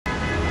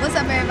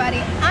What's up, everybody?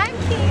 I'm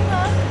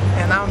Keema.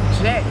 And I'm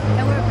Jay.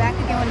 And we're back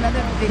again with another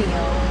video.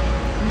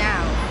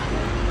 Now,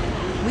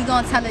 we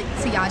gonna tell it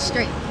to y'all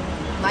straight.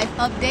 Life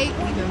update,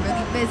 we've been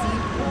really busy.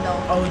 You know,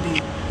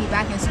 OD. He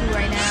back in school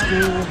right now.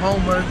 School,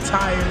 homework,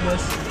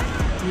 tiredness.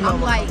 You know,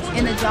 I'm like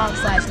in a job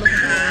slash looking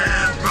for a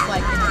job. It's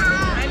like in the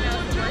middle. I know,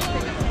 the worst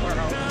thing in the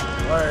world.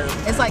 Word.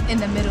 It's like in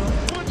the middle.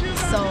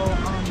 So,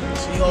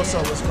 She also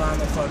was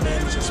grinding for a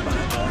manager spot,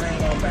 though. I ain't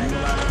gonna brag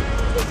about it.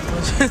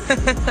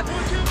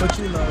 But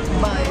you know,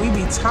 we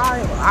be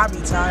tired. I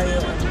be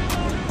tired.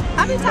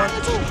 I be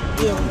tired too.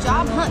 Yeah,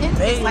 job hunting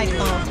is like a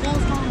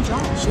full-time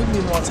job. She be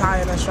more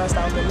tired and stressed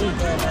out than me,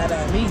 getting mad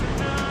at me.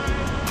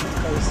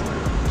 Because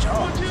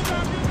job.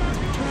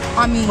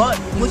 I mean, but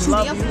what you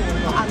love there you. for?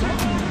 But I love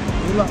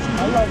you.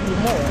 I love you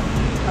more.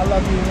 I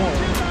love you more.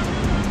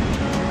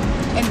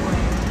 Anyway,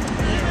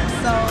 yeah,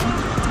 so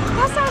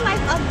that's our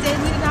life update.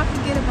 We did not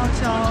forget about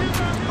y'all.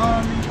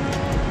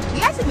 We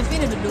actually been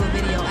finna to do a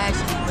video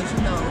actually, but you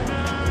know,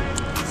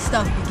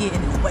 stuff be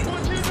getting in the way.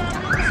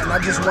 And I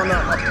just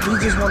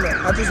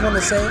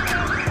wanna say,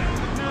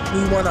 we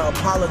wanna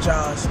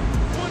apologize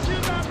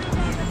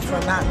for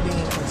not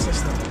being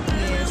consistent.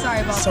 Yeah, sorry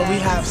about that. So we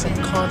have some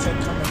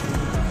content coming for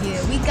you.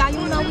 Yeah, we got,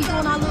 you know, we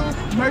doing our little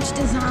merch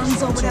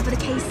designs or whatever the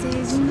case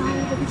is, you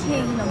know, but we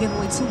can't, you know, give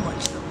away too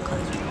much though,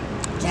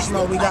 because just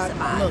know we got,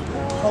 look,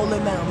 hold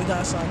it down. We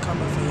got something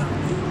coming for y'all.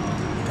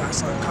 We got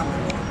something coming.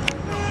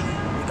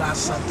 We got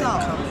something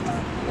coming.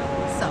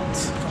 So,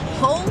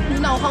 hold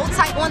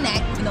tight on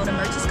that. You know, the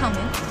merch is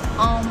coming.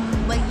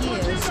 But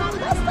yeah, so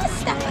let's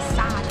step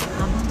aside.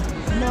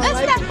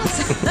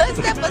 Let's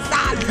step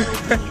aside a little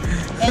bit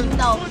and, you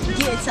know,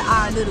 get into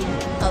our little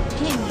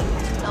opinion,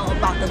 you know,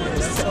 about the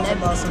little celebrities.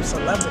 About some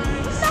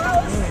celebrities.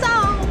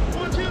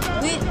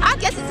 I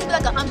guess it's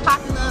like an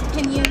unpopular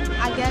opinion,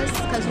 I guess,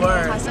 because you know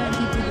how certain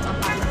people do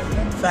unpopular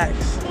opinions.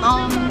 Facts.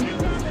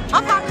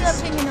 Unpopular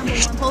opinion number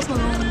one, Post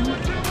Malone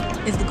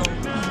is the GOAT.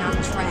 He's not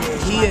trash. Yeah,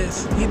 he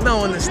is. He's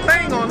doing this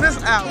thing on this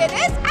album. Yeah,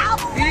 this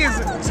album. He is.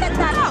 Check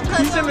that out.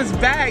 He's in his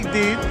bag,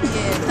 dude.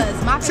 Yeah, because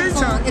my favorite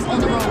song is On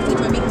the Road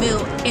featuring Meek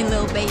Mill and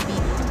Lil Baby.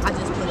 I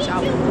just put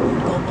y'all on.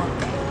 Go bump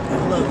that.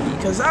 Look,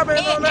 because I've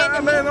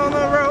been on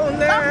the road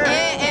now.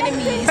 And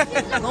Enemies.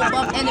 Go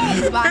bump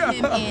Enemies by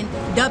him and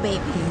Da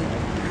Baby.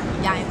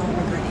 Y'all ain't gonna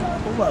regret it.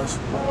 Who else?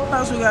 What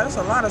else we got? There's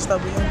a lot of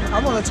stuff. I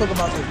want to talk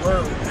about the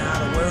world and how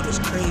the world is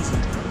crazy.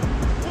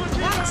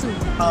 Got to.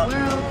 The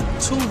world.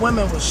 2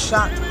 women was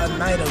shot a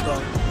night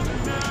ago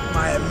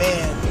by a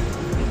man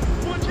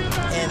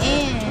in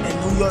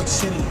New York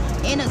City.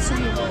 And a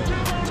 2-year-old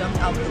jumped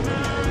out the window.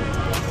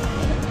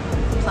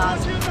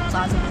 Plaza.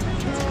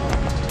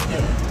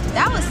 Yeah.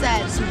 That was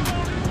sad too.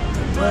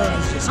 The world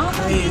is just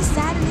crazy. It's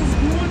sad in this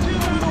video.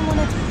 We don't want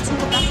to talk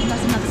about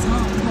another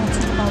time. We want to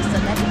talk about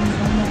celebrities.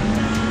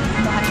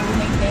 You know how to do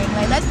their thing.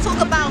 Like, let's talk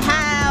about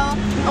how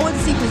I went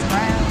to see Chris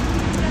Brown.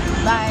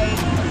 Like,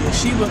 yeah,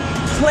 she was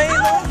playing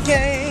no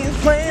games.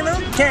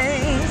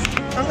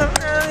 I'm gonna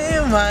tell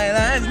you my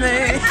last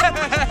name.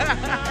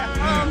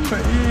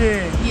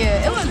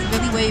 yeah, it was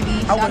really wavy.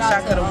 I wish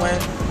I could have went,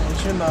 but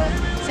you know.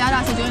 Shout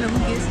out to Joyner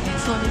Lucas and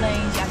Tory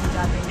Lanez,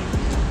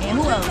 and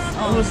who else?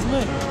 It was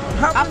lit.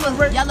 I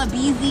was Yellow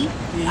Beezy.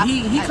 Yeah,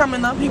 he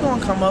coming up. He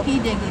gonna come up. He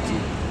did good too.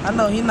 I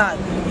know he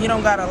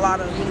don't got a lot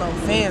of, you know,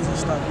 fans and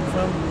stuff. You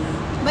feel me?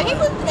 But it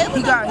was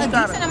a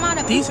decent amount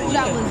of people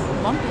that was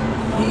bumping.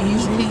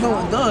 He's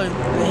doing good.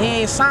 And he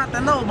ain't signed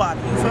to nobody.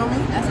 You feel me?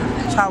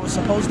 That's how it's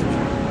supposed to be.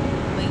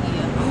 But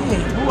yeah.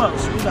 Yeah. Who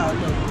else? We got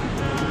look.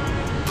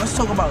 Let's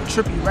talk about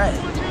Trippie Redd.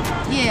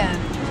 Yeah.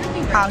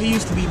 How he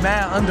used to be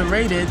mad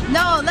underrated.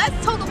 No,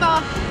 let's talk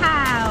about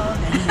how.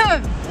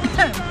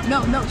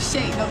 no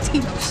shade, no tea,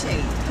 no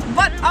shade.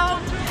 But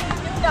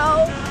you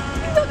know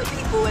the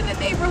people in the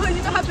neighborhood,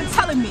 you know, have been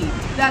telling me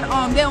that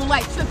they don't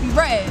like Trippie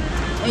Redd,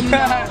 and you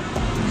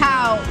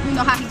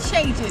know how he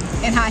changes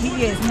and how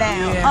he is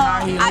now.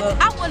 Yeah,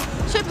 I want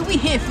Trippie. We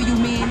here for you,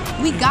 man.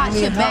 We got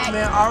your back.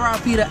 Man,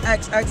 R.I.P. to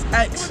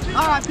XXX.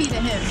 R.I.P. to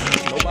him.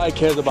 Nobody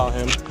cares about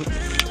him.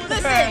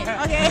 Listen,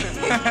 okay.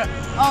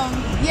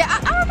 Yeah, I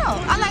don't know.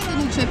 I like the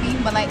new Trippie,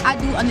 but like I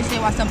do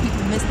understand why some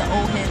people miss the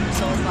old him.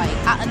 So it's like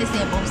I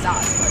understand both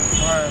sides,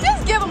 but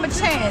just give him a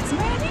chance,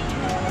 man.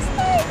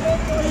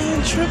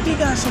 Man, Trippie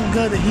got some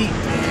good heat,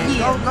 man.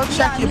 Yeah. Go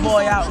check your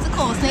boy out. What's it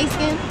called?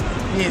 Snakeskin?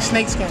 Yeah,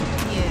 Snakeskin.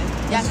 Yeah.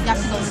 Y'all should go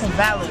see. It's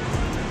valid.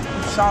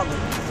 It's solid.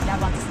 Y'all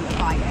about to see a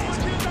fire ass.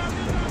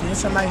 Yeah,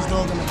 it's a nice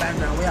dog in the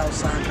background. We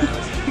outside,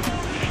 guys.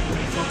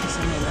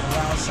 Focusing on that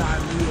wild side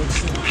New York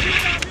City.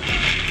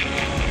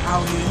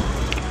 Out here.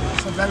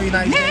 It's a very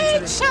nice day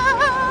today.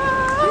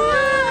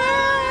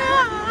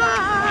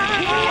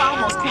 I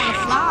almost caught a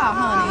fly,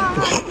 honey.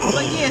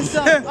 But yeah,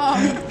 so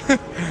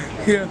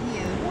yeah.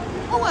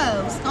 Who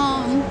else? I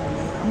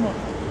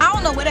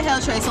don't know where the hell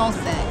Trey Songz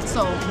is at.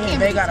 So yeah,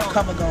 they got a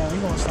cover going. We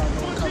gonna start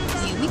doing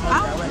covers. Yeah, we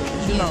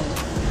you know.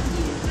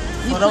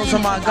 For those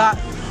of my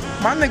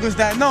niggas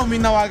that know me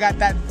know I got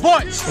that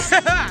voice.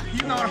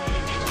 you know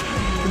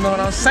what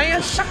I'm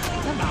saying?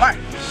 Right.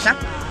 I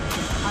don't know.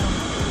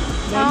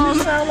 Man,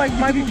 you sound like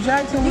Michael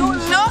Jackson. You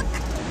look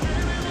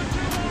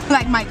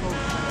like Michael.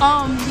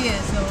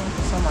 Yeah, so.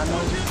 Somebody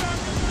knows.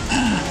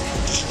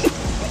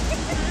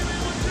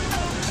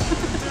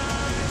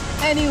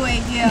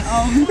 Anyway, yeah,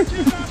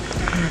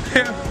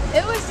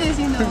 it was just,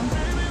 you know,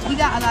 we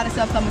got a lot of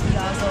stuff coming for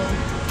y'all, so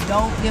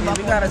don't give up.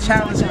 We got a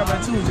challenge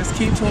coming too. Just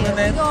keep tuning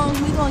in.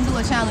 We're gonna do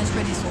a challenge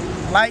pretty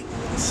soon. Like,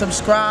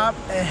 subscribe,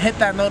 and hit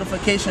that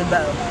notification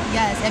bell.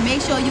 Yes, and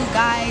make sure you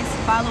guys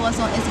follow us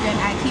on Instagram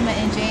at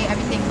Keema&Jay,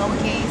 everything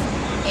lowercase,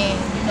 and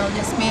you know,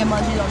 just spam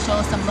us, you know, show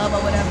us some love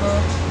or whatever.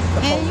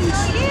 And you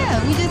know,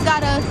 yeah, we just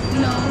gotta, you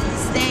know,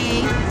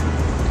 stay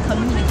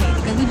communicated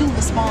because we do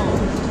respond.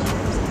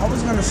 I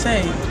was gonna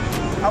say,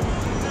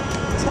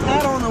 to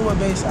add on to what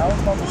base, I was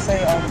about to say,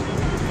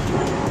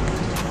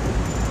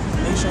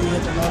 make sure you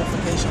hit the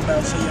notification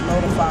bell so you're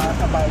notified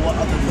about what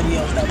other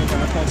videos that we're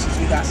gonna post.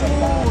 Since we got some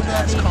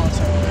bomb-ass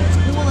content.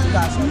 We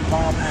got some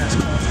bomb-ass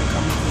content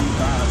coming for you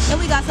guys. And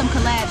we got some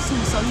collabs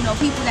too, so you know,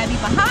 people that be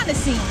behind the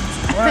scenes.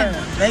 Right.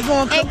 They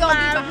gonna ain't gonna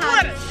be collab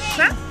behind with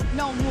the us. scenes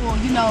no more,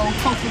 you know,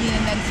 hopefully in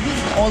the next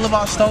video. All of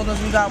our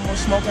stoners, we got more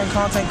smoking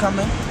content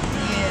coming.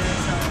 Yeah,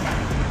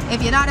 so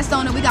if you're not a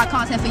stoner, we got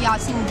content for y'all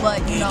too,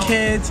 but you know.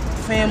 Kids,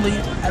 family,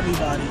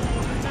 everybody.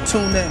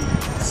 Tune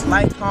in.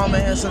 Like,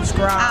 comment, and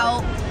subscribe.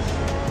 Out.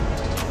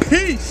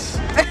 Peace.